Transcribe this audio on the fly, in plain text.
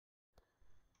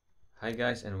Hi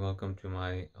guys, and welcome to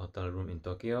my hotel room in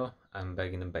Tokyo. I'm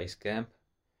back in the base camp.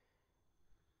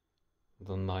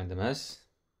 Don't mind the mess,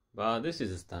 but this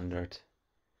is a standard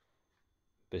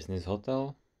business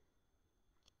hotel.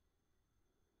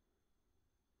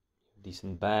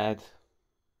 Decent bed.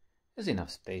 There's enough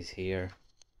space here.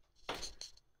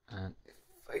 And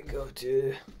if I go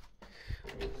to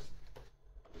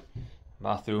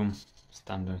bathroom,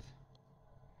 standard.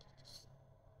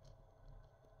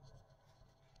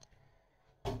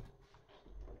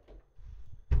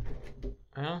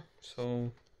 Yeah,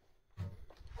 so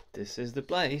this is the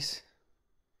place.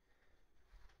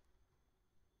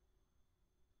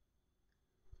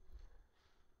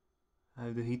 I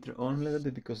have the heater on a little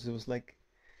bit because it was like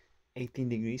 18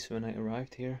 degrees when I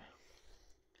arrived here.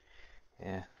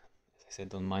 Yeah, as I said,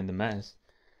 don't mind the mess.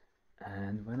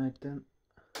 And when I turn,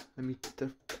 let me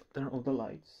turn off the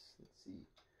lights. Let's see.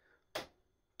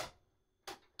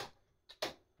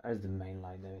 There's the main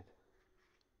light there.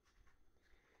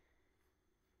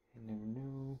 You never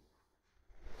know.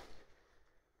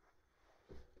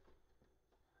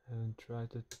 I haven't tried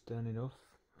to turn it off.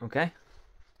 Okay.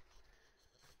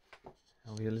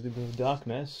 Now we have a little bit of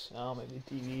darkness. Oh, maybe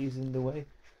the TV is in the way.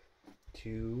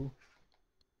 Oh,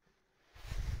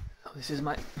 this is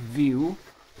my view.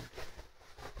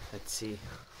 Let's see.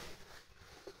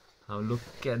 Now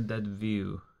look at that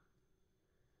view.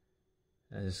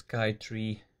 There's a sky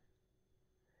tree.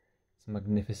 It's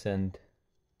magnificent.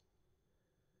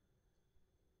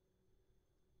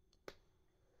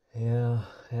 Yeah.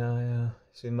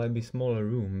 So it might be a smaller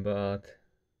room, but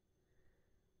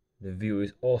the view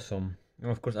is awesome. And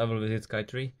of course I will visit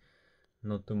Skytree.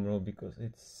 Not tomorrow because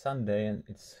it's Sunday and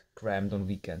it's cramped on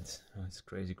weekends. Oh, it's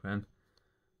crazy cramped.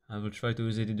 I will try to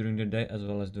visit it during the day as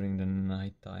well as during the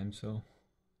night time, so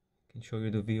I can show you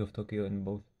the view of Tokyo in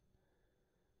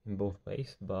both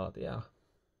ways. But yeah,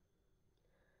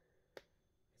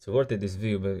 it's worth it, this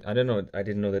view. But I don't know, I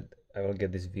didn't know that I will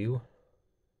get this view.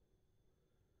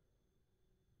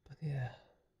 But yeah,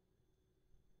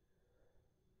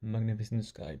 magnificent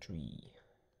Skytree.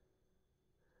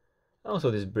 Also,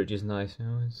 this bridge is nice, you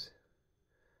know, it's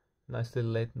nicely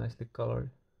lit, nicely colored.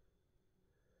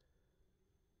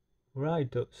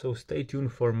 Right, so stay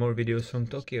tuned for more videos from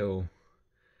Tokyo,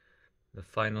 the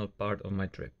final part of my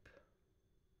trip.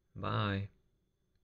 Bye.